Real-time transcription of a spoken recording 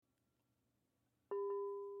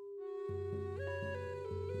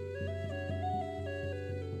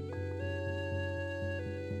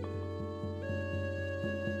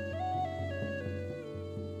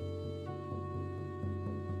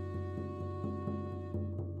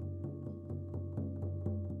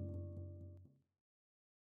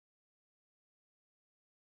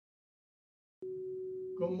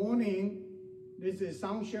Good morning. This is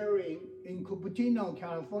sound sharing in Cupertino,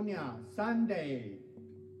 California, Sunday.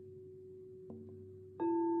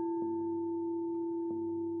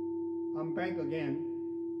 I'm back again,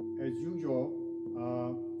 as usual.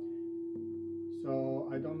 So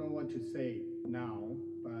I don't know what to say now,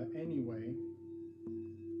 but anyway,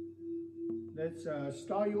 let's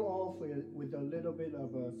start you off with a little bit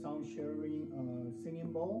of a sound sharing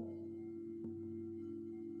singing bowl.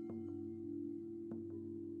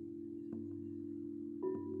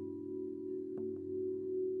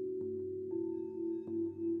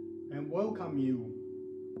 And welcome you.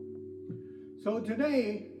 So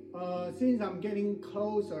today, since I'm getting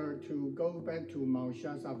closer to go back to Mount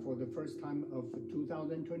Shasta for the first time of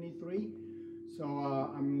 2023, so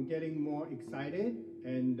I'm getting more excited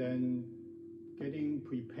and then getting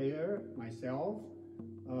prepared myself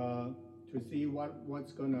to see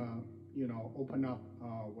what's gonna open up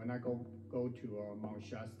when I go to Mount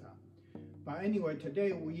Shasta. But anyway,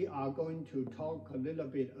 today we are going to talk a little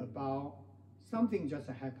bit about something just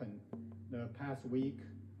happened the past week.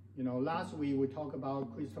 Last week we talked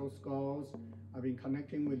about crystal skulls. I've been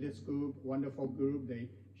connecting with this group, wonderful group. They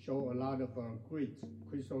show a lot of grids,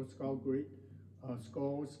 crystal skull grid,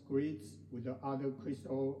 skulls, grids with the other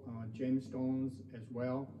crystal gemstones as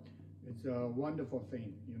well. It's a wonderful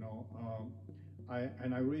thing,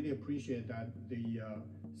 I really appreciate that the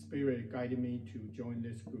spirit guided me to join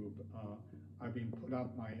this group. I've been put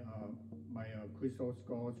up my crystal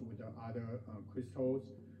skulls with the other crystals,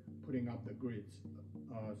 putting up the grids.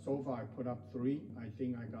 So far I put up 3. I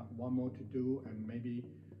think I got 1 more to do and maybe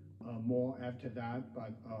more after that,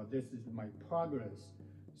 but this is my progress.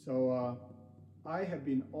 So I have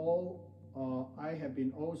been also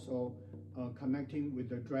connecting with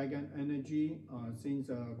the dragon energy since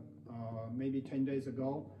maybe 10 days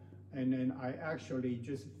ago, and then I actually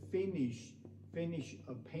just finished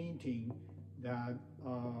a painting that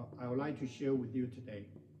I would like to share with you today.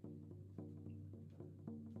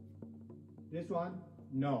 This one?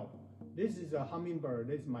 No. This is a hummingbird.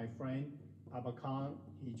 This is my friend Abakan.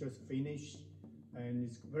 He just finished, and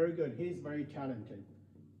it's very good. He's very talented.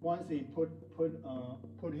 Once he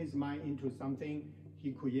put his mind into something,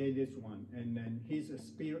 he created this one. And then his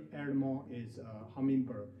spirit animal is a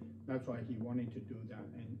hummingbird. That's why he wanted to do that.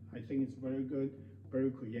 And I think it's very good,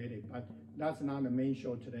 very creative. But that's not the main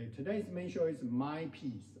show today. Today's main show is my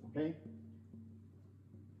piece, okay?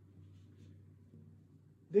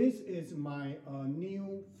 This is my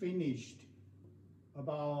new finished,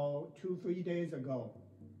 about 2-3 days ago,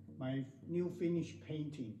 my new finished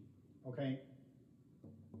painting, okay?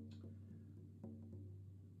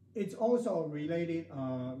 It's also related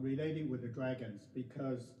with the dragons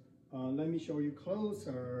because, let me show you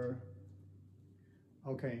closer.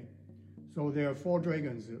 Okay, so there are 4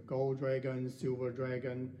 dragons: gold dragon, silver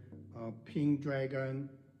dragon, pink dragon.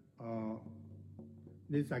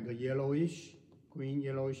 This is like a yellowish, green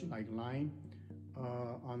yellowish like line.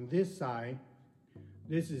 On this side,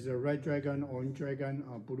 this is a red dragon, orange dragon,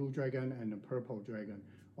 blue dragon, and a purple dragon.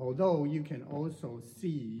 Although you can also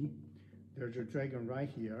see there's a dragon right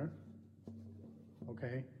here,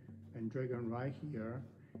 okay, and dragon right here,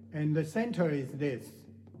 and the center is this,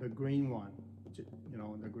 the green one,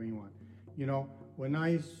 the green one. When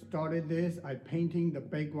I started this, I painting the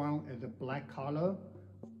background as a black color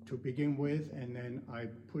to begin with, and then I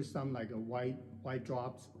put some like a white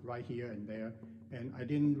drops right here and there, and I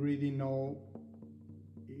didn't really know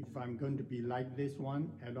if I'm going to be like this one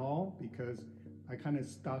at all because I kind of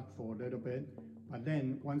stuck for a little bit. But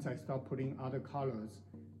then once I start putting other colors,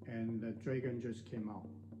 and the dragon just came out.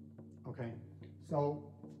 Okay,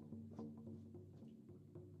 so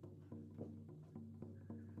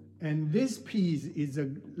and this piece is a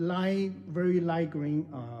very light green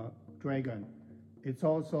dragon. It's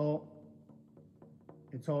also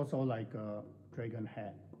like a dragon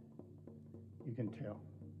head. You can tell.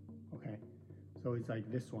 Okay, so it's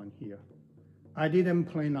like this one here. I didn't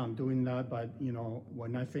plan on doing that, but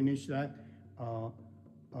when I finish that.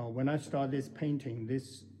 When I start this painting,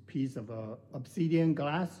 this piece of obsidian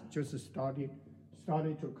glass just started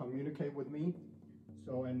to communicate with me.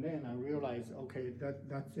 So, and then I realized, okay,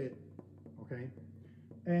 that's it, okay?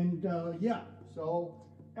 And yeah, so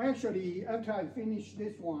actually, after I finish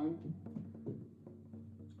this one,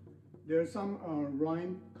 there's some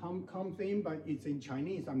rhyme come thing, but it's in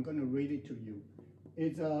Chinese. I'm gonna read it to you.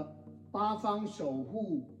 It's a 八方守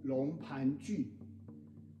护龙盘踞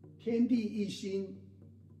天地一心，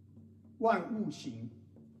万物行。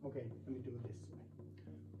Okay, let me do it this way.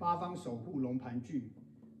 八方守护龙盘踞，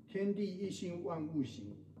天地一心，万物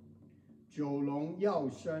行。九龙跃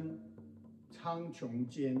升苍穹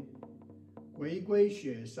间，回歸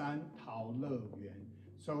雪山桃樂園.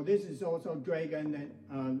 So this is also dragon,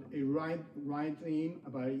 it right theme,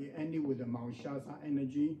 but it ended with the Mt Shasta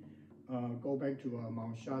energy. Go back to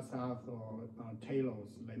Mt Shasta for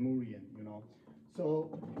Talos, Lemurian, you know.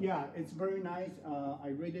 So yeah, it's very nice. I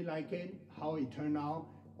really like it, how it turned out.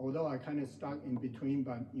 Although I kind of stuck in between,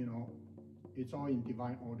 but you know, it's all in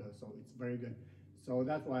divine order, so it's very good. So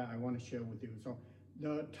that's why I want to share with you. So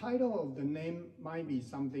the title of the name might be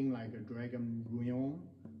something like a dragon realm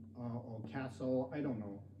or castle. I don't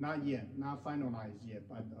know, not yet, not finalized yet,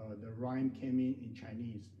 but the rhyme came in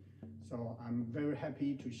Chinese. So I'm very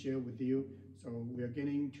happy to share with you. So we're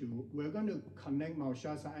going to connect Mt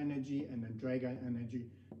Shasta energy and the dragon energy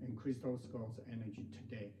and crystal skulls energy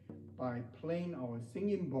today by playing our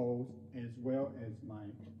singing bowls as well as my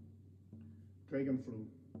dragon flute.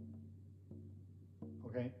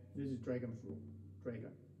 Okay, this is dragon flute,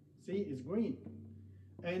 dragon. See, it's green.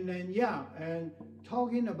 And then yeah, and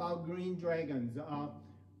talking about green dragons,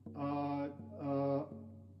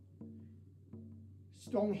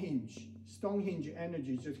 Stonehenge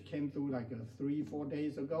energy just came through like 3-4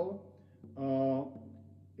 days ago.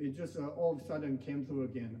 It just all of a sudden came through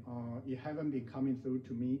again. It haven't been coming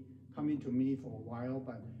to me for a while,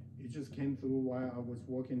 but it just came through while I was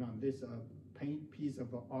working on this piece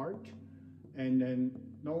of art. And then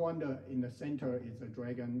no wonder in the center is a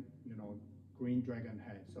dragon, you know, green dragon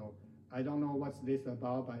head. So I don't know what's this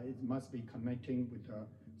about, but it must be connecting with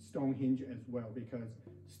Stonehenge as well, because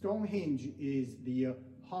Stonehenge is the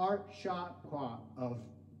heart chakra of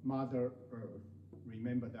Mother Earth.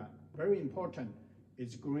 Remember that. Very important.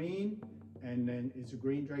 It's green, and then it's a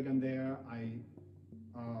green dragon there.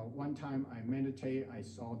 One time I meditate, I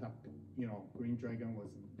saw that, you know, green dragon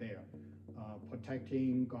was there,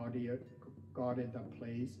 protecting, guarded that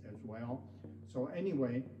place as well. So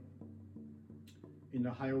anyway, in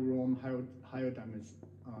the higher realm, higher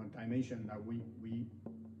dimension that we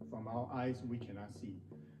from our eyes we cannot see.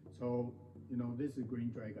 So you know, this is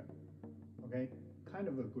green dragon. Okay, kind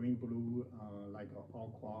of a green blue, like a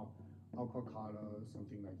aqua color,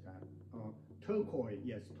 something like that. Turquoise,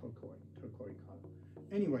 yes, turquoise color.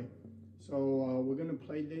 Anyway, so we're gonna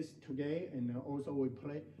play this today, and also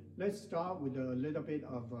let's start with a little bit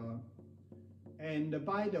of, and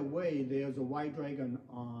by the way, there's a white dragon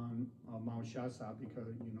on Mt Shasta,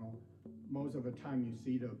 because you know, most of the time you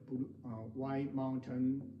see the white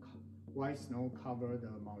mountain, white snow cover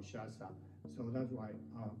the Mt Shasta. So that's why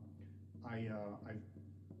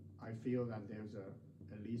I feel that there's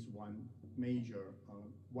at least one major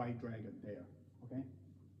white dragon there. Okay.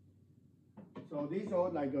 So these are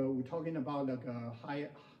like we're talking about like a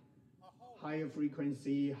higher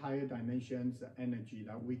frequency, higher dimensions energy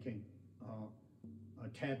that we can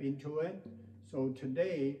tap into it. So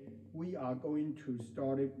today we are going to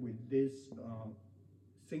start it with this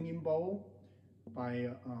singing bowl by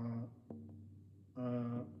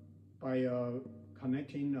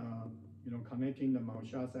connecting the Mt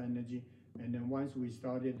Shasta energy, and then once we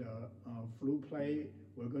started the flute play,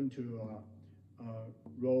 we're going to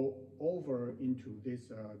roll over into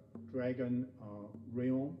this dragon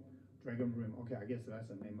realm. Okay, I guess that's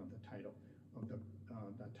the name of the title of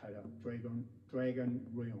that title, dragon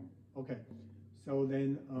realm. Okay, so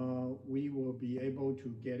then we will be able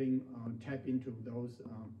to tap into those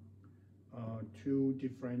two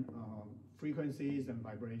different frequencies and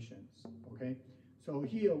vibrations. Okay, so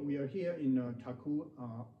here we are here in Taku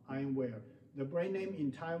Ironware, the brand name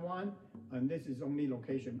in Taiwan, and this is only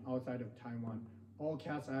location outside of Taiwan. All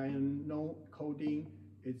cast iron, no coating.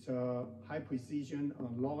 It's a high precision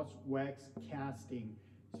lost wax casting.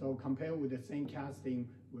 So compared with the same casting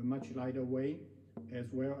with much lighter weight,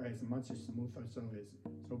 as well as much smoother surface.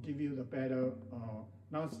 So give you the better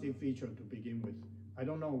non-stick feature to begin with. I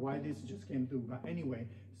don't know why this just came through, but anyway,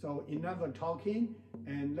 so enough talking,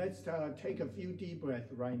 and let's take a few deep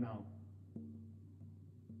breaths right now.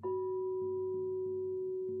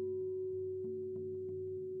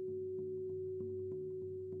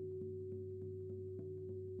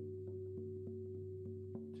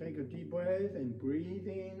 Take a deep breath and breathe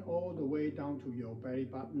in all the way down to your belly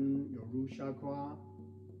button, your root chakra,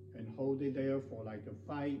 and hold it there for like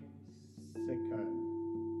 5 seconds.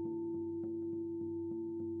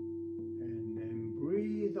 And then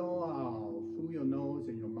breathe all out through your nose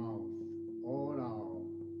and your mouth, all out.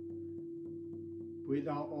 Breathe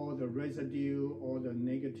out all the residue, all the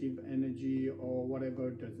negative energy, or whatever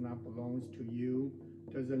does not belong to you,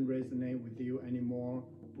 doesn't resonate with you anymore.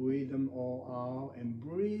 Breathe them all out, and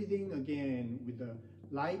breathing again with the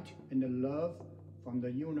light and the love from the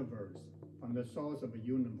universe, from the source of the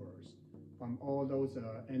universe, from all those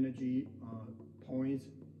energy points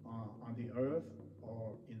on on the earth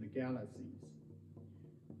or in the galaxies.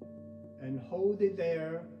 And hold it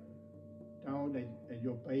there down at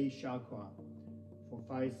your base chakra for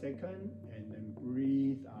 5 seconds, and then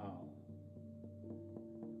breathe out.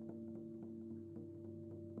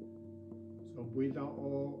 So breathe out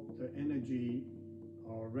all the energy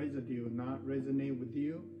or residue not resonate with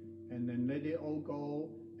you, and then let it all go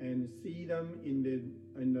and see them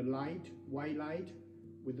in the light, white light,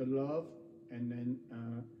 with the love, and then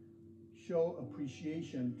show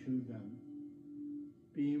appreciation to them,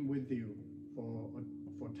 being with you for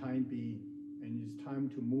time being, and it's time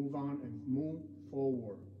to move on and move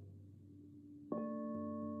forward.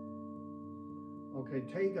 Okay,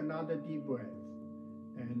 take another deep breath,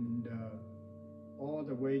 and all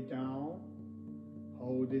the way down,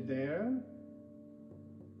 hold it there,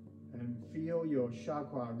 and feel your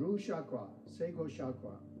chakra, root chakra, sacral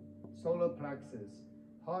chakra, solar plexus,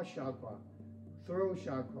 heart chakra, throat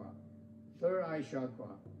chakra, third eye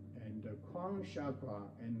chakra, and the crown chakra,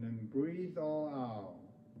 and then breathe all out.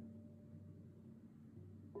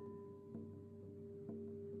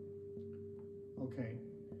 Okay,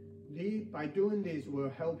 by doing this will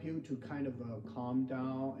help you to kind of calm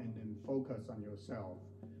down and then focus on yourself.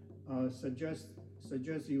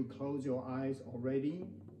 Suggest you close your eyes already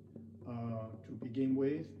to begin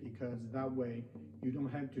with, because that way you don't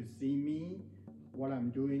have to see me, what I'm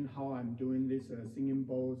doing, how I'm doing this singing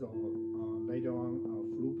bowls, or later on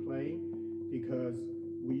flute play, because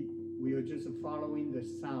we are just following the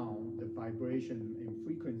sound, the vibration and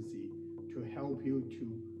frequency to help you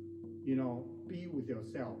to, be with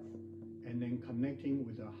yourself, and then connecting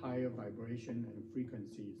with the higher vibration and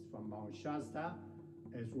frequencies from Mount Shasta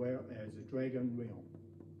as well as the Dragon Realm.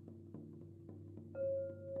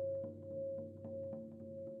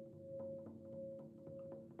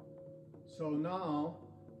 So now,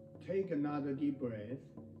 take another deep breath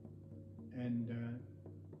and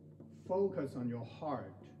focus on your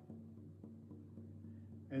heart,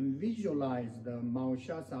 and visualize the Mount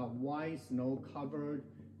Shasta white snow covered.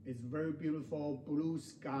 It's very beautiful, blue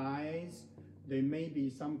skies. There may be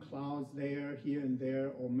some clouds there, here and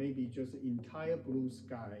there, or maybe just entire blue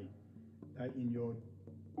sky that in your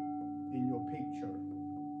picture.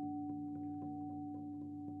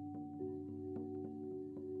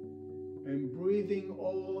 And breathing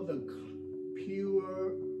all the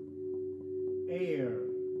pure air,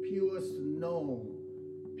 pure snow,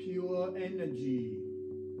 pure energy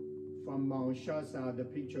from Mount Shasta, the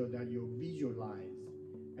picture that you visualize,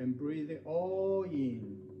 and breathe it all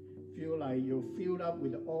in. Feel like you're filled up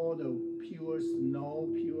with all the pure snow,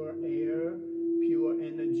 pure air, pure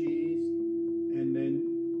energies, and then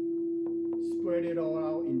spread it all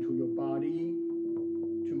out into your body,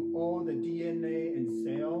 to all the DNA and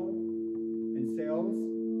cells.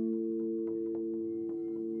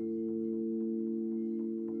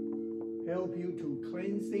 Help you to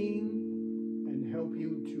cleansing, and help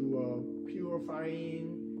you to purifying,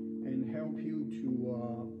 and help you to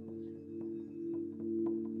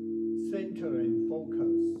center and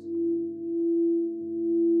focus.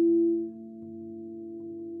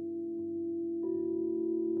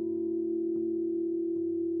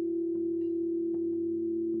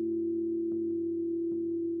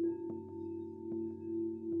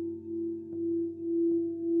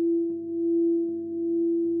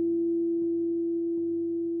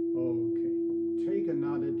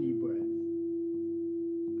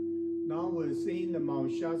 Seeing the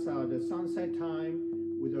Mount Shasta, the sunset time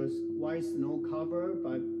with a white snow cover,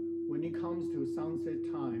 but when it comes to sunset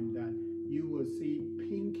time, that you will see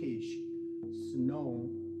pinkish snow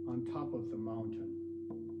on top of the mountain.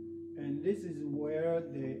 And this is where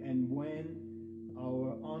and when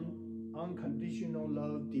our unconditional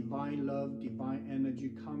love, divine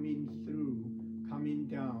energy coming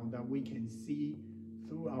down, that we can see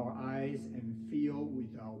through our eyes and feel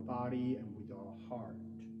with our body and with our heart.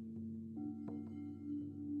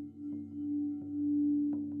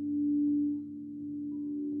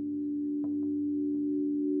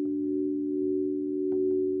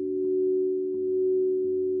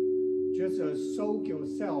 Just soak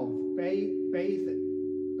yourself, bathe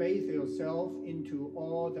yourself into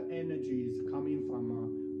all the energies coming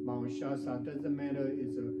from Mount Shasta. Doesn't matter,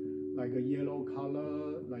 it's like a yellow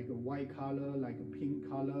color, like a white color, like a pink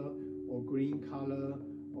color, or green color,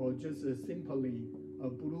 or just simply a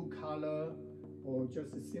blue color, or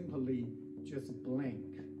just simply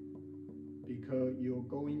blank. Because you're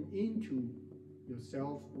going into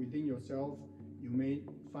yourself, within yourself, you may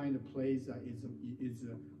find a place that is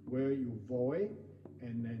where you void,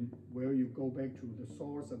 and then where you go back to the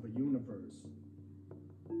source of the universe,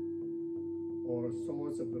 or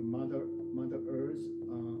source of the Mother Earth,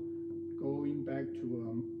 going back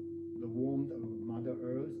to the warmth of Mother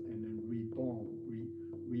Earth and then reborn,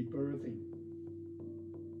 rebirthing.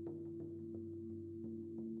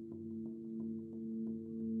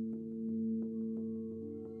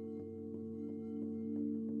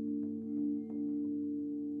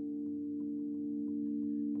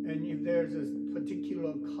 And if there's a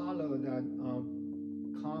particular color that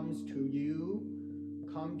come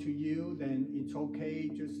to you, then it's okay.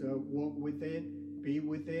 Just work with it, be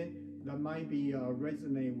with it. That might be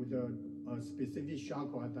resonate with a specific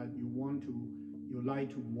chakra that you like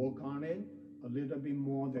to work on it a little bit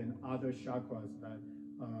more than other chakras that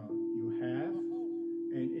you have,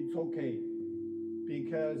 and it's okay,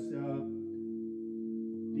 because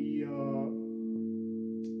the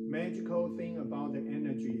magical thing about the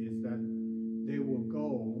energy is that they will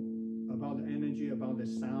go about the energy, about the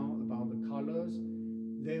sound, about the colors.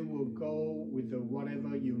 They will go with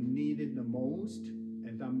whatever you needed the most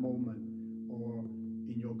at that moment or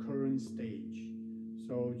in your current stage.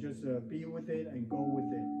 So just be with it and go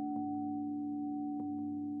with it.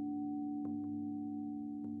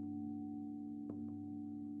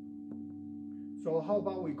 So how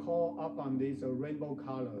about we call up on these rainbow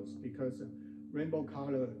colors, because rainbow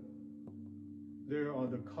color, there are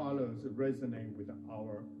the colors that resonate with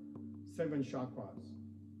our 7 chakras.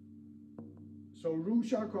 So root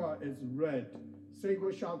chakra is red,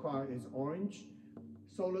 sacral chakra is orange,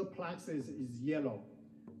 solar plexus is yellow,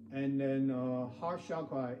 and then heart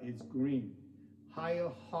chakra is green. Higher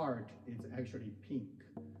heart is actually pink.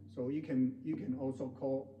 So you can also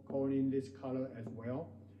call in this color as well.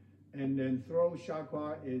 And then throat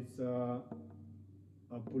chakra is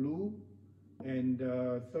blue, and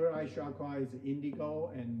third eye chakra is indigo,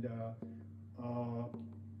 and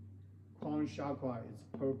crown chakra is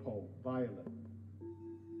purple, violet.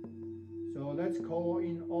 So let's call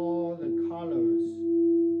in all the colors,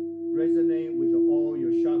 resonate with all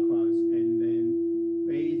your chakras, and then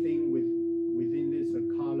bathing within this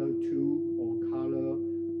color tube or color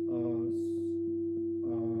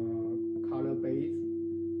base,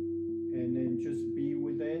 and then just be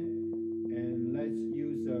with it. And let's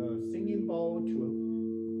use a singing bowl to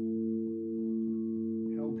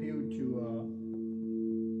help you to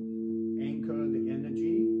anchor the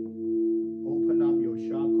energy, open up your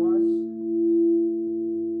chakras.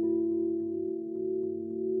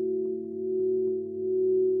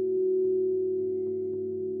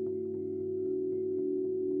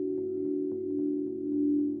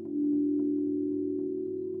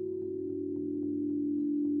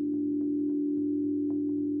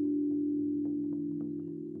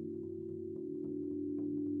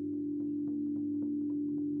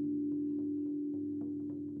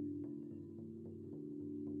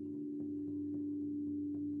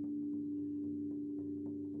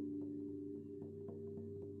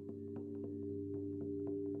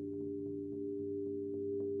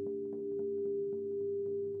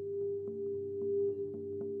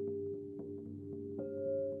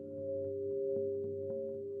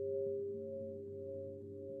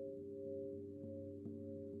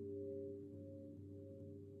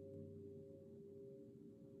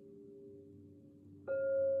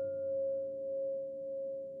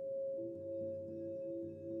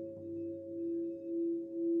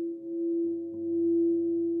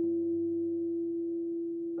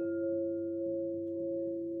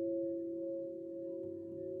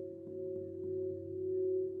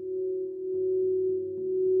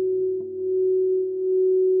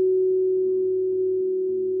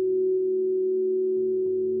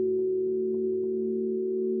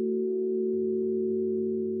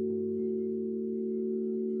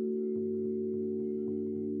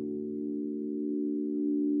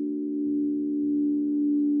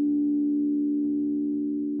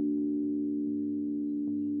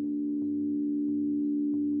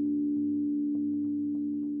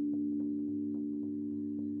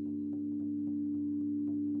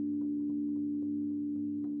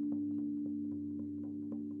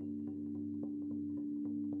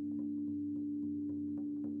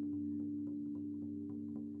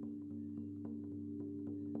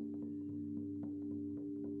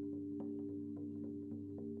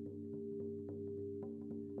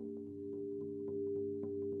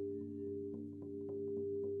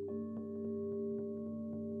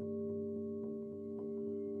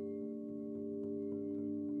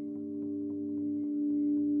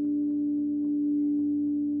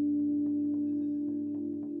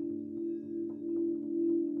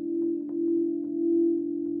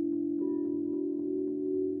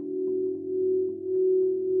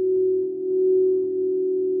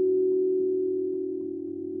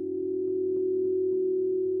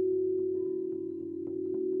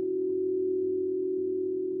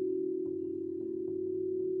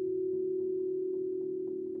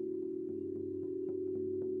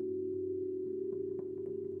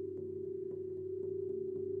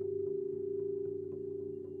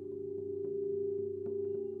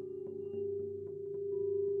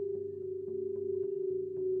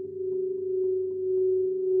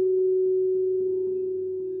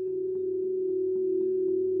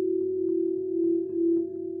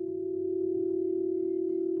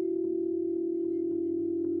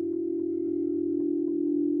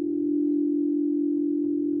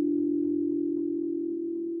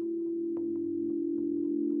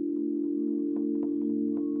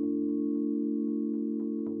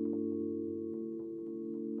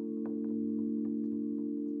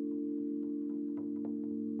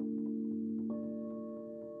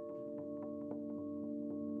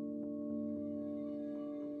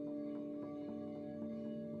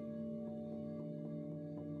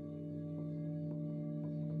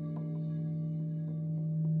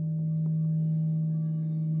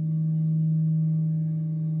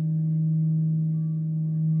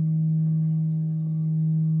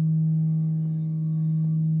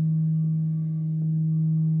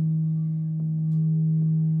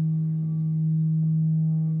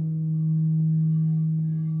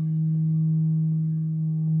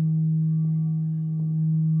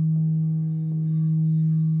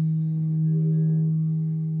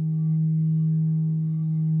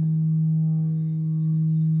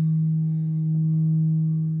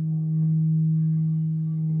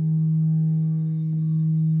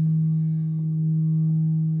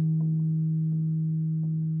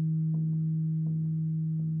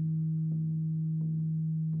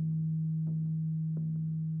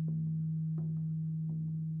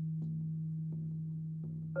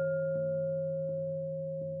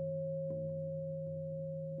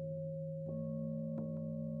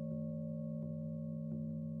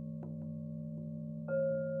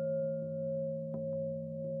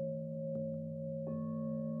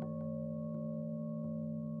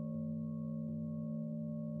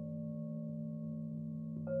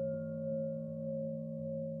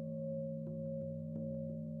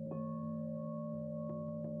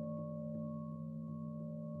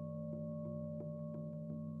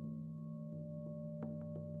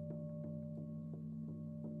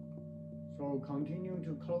 So continue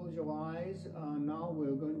to close your eyes. Now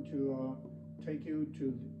we're going to take you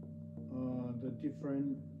to the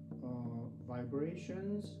different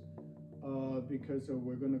vibrations because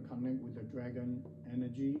we're going to connect with the dragon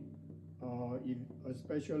energy.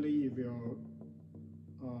 Especially if you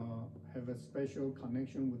have a special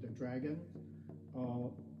connection with the dragon,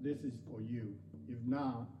 this is for you. If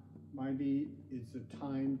not, maybe it's a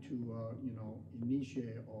time to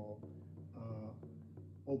initiate or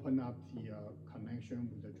open up the connection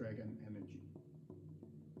with the dragon energy.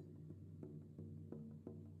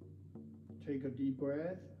 Take a deep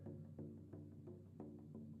breath,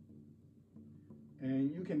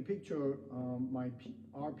 and you can picture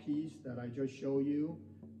our piece that I just showed you,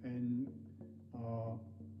 and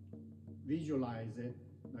visualize it,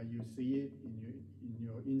 like you see it in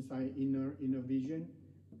your inside inner vision,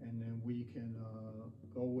 and then we can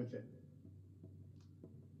go with it.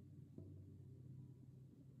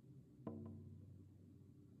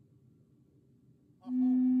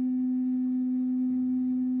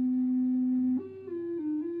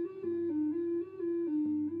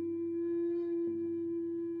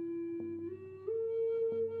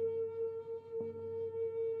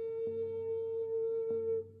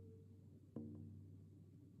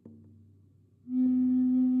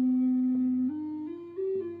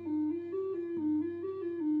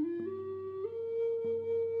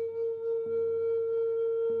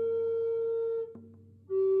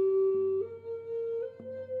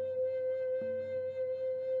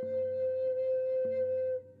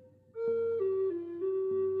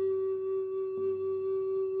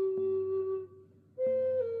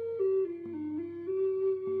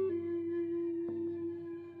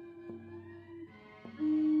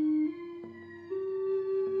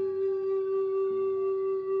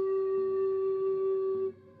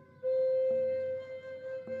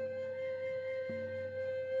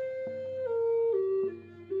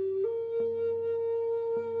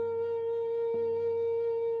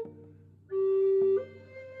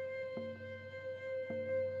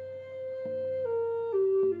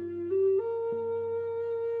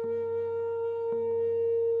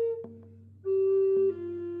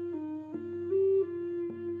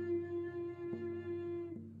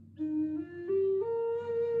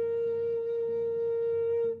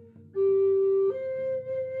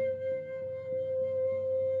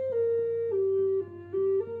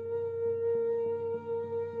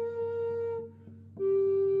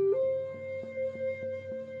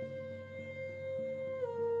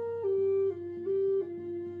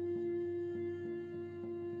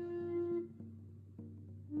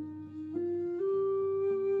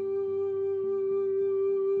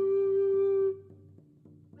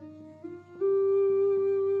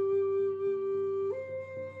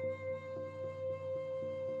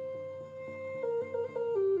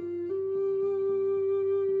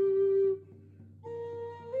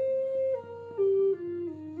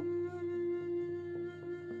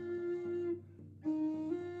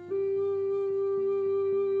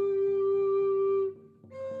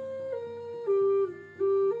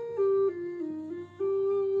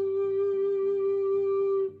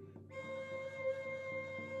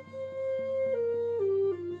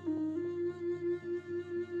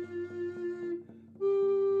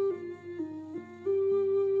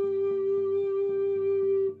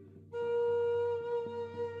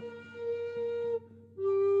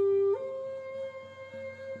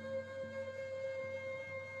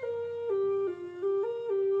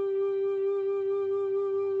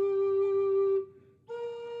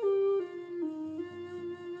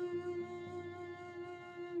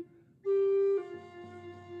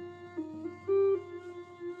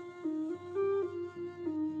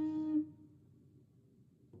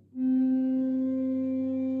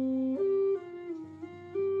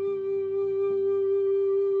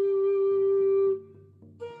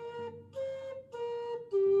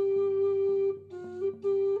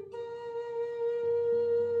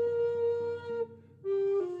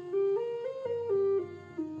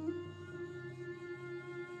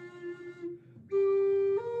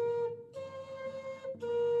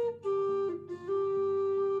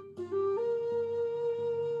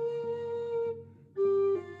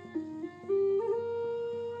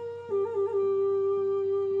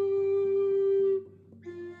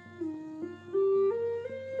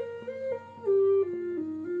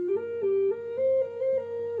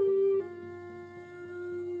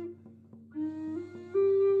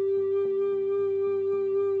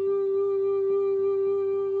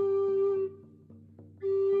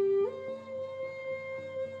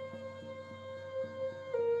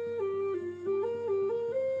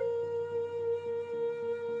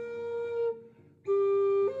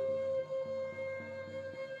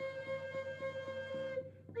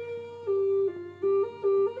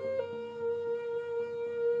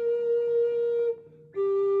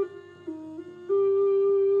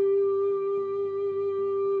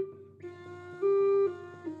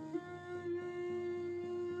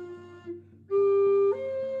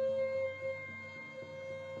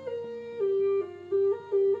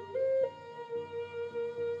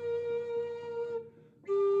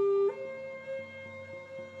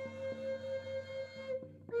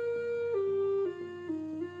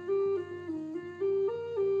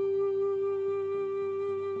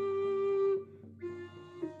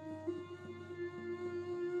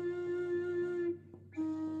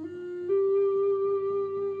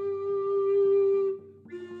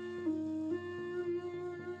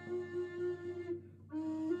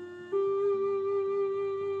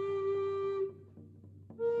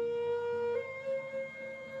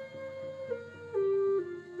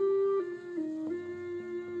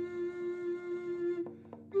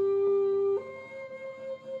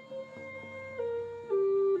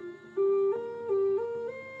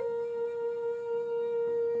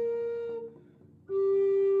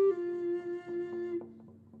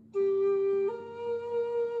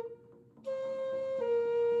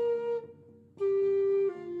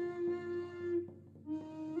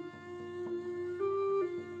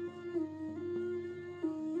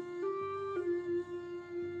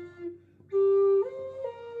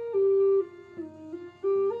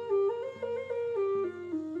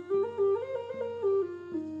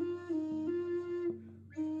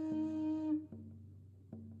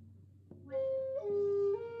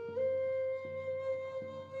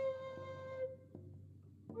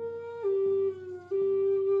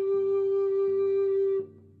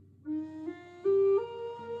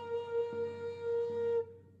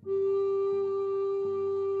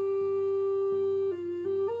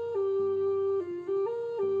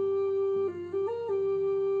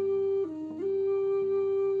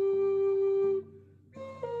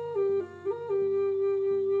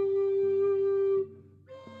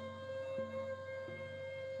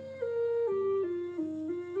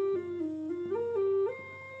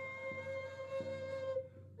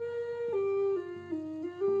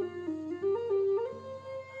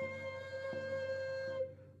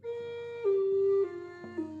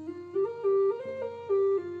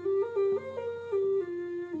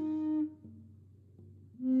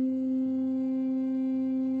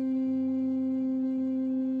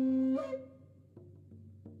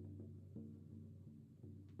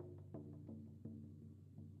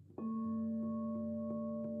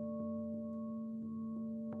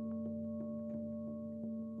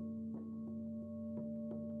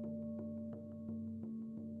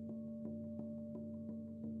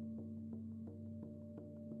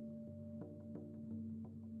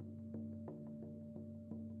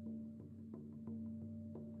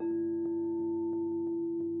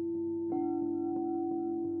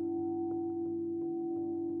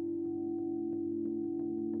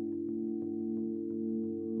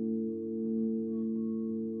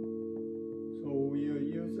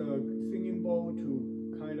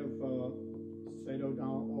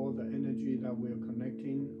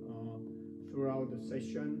 connecting throughout the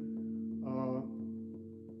session.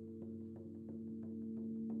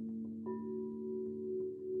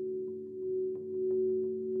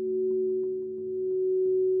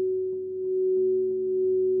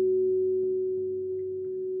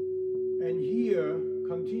 And here,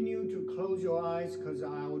 continue to close your eyes because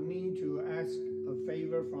I'll need to ask a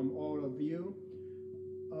favor from all of you.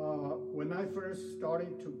 When I first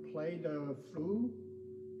started to play the flute,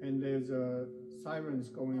 and there's sirens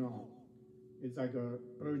going on, it's like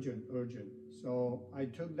urgent. So I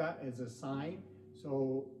took that as a sign.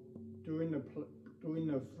 So during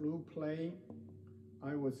the flute play,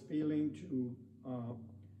 I was feeling to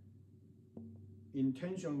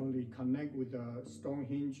intentionally connect with the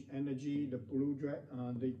Stonehenge energy, the green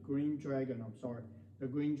dragon. The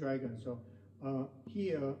green dragon. So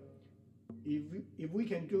here, if we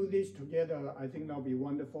can do this together, I think that'll be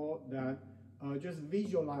wonderful. That just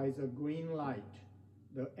visualize a green light,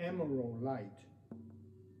 the emerald light,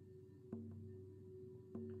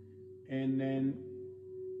 and then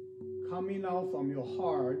coming out from your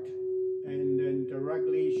heart, and then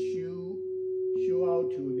directly shoot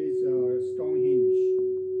out to this Stonehenge.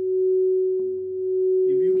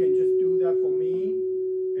 If you can just do that for me,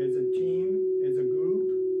 as a team, as a group,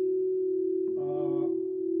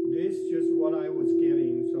 this is just what I was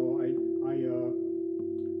getting. So I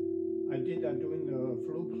did that during the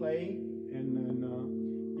flute play, and then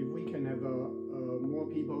if we can have more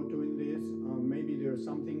people doing this, maybe there's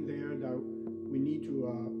something there that we need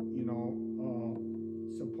to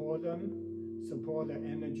support them, support the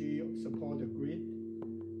energy, support the grid,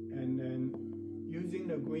 and then using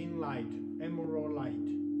the green light, emerald light,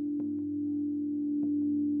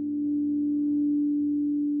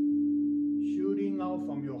 shooting out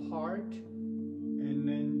from your heart, and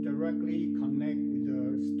then directly connect with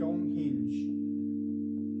the Stonehenge.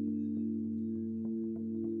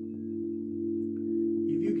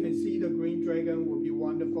 If you can see the green dragon, would be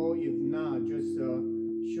wonderful. If not, just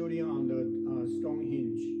shooting on the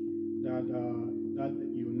Stonehenge that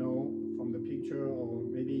you know from the picture, or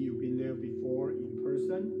maybe you've been there before in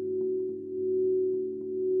person.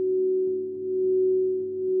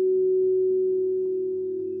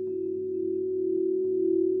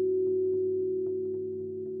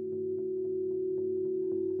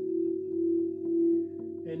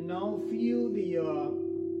 And now feel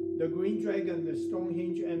the green dragon, the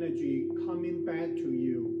Stonehenge energy coming back to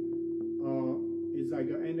you. It's like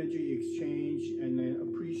an energy exchange, and then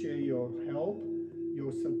appreciate your help,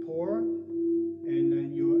 your support, and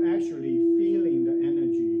then you're actually feeling the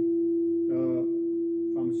energy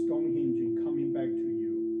from Stonehenge coming back to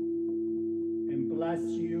you, and bless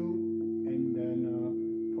you, and then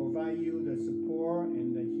provide you the support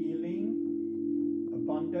and the healing,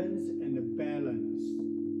 abundance, and the balance.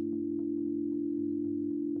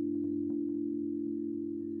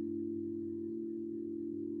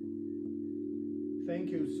 Thank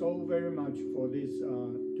you so very much for this,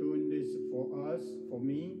 doing this for us, for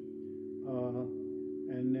me,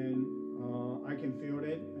 and then I can feel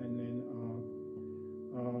it, and then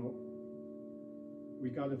we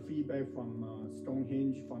got the feedback from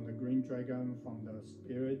Stonehenge, from the green dragon, from the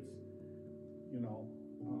spirits.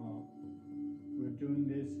 We're doing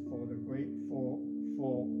this for the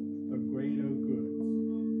greater good.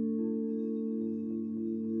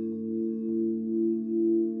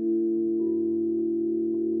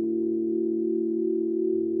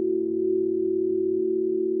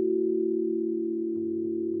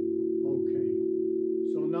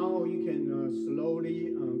 Slowly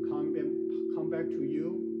come back to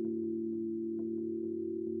you,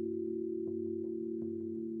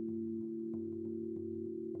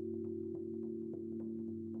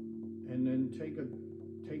 and then take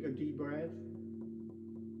a deep breath,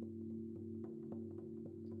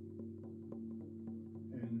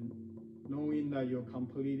 and knowing that you're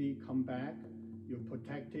completely come back, you're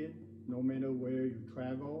protected no matter where you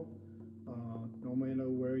travel, no matter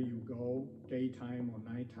where you go, daytime or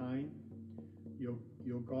nighttime.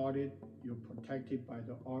 You're guarded, you're protected by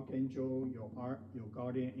the archangel, your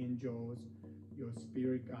guardian angels, your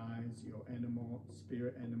spirit guides, your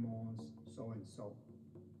spirit animals, so and so.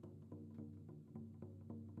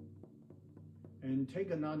 And take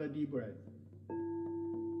another deep breath.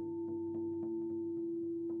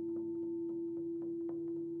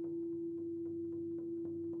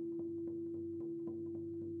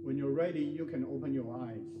 When you're ready, you can open your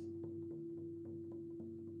eyes.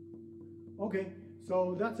 Okay,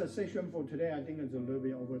 so that's a session for today. I think it's a little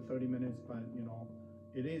bit over 30 minutes, but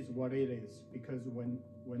it is what it is, because when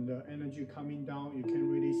the energy coming down, you can't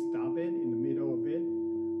really stop it in the middle of it.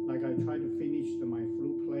 Like I tried to finish my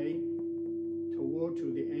flute play toward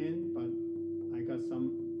to the end, but I got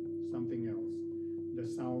something else. The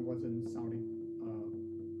sound wasn't sounding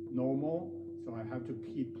normal, so I have to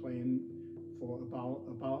keep playing for about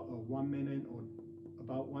 1 minute or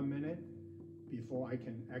about 1 minute before I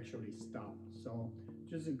can actually stop. So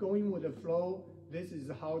just going with the flow. This is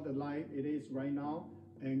how the light it is right now,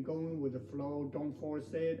 and going with the flow. Don't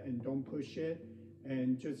force it and don't push it,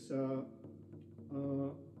 and just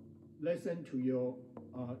listen to your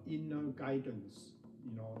inner guidance.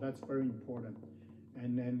 You know, that's very important.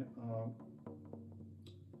 And then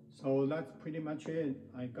so that's pretty much it.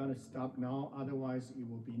 I gotta stop now, otherwise it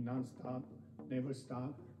will be non-stop, never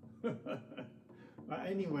stop. But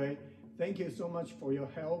anyway, thank you so much for your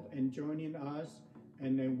help and joining us,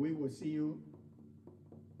 and then we will see you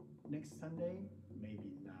next Sunday.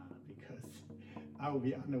 Maybe not, because I will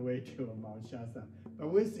be on the way to Mt Shasta, but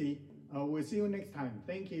we'll see. We'll see you next time.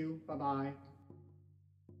 Thank you. Bye-bye.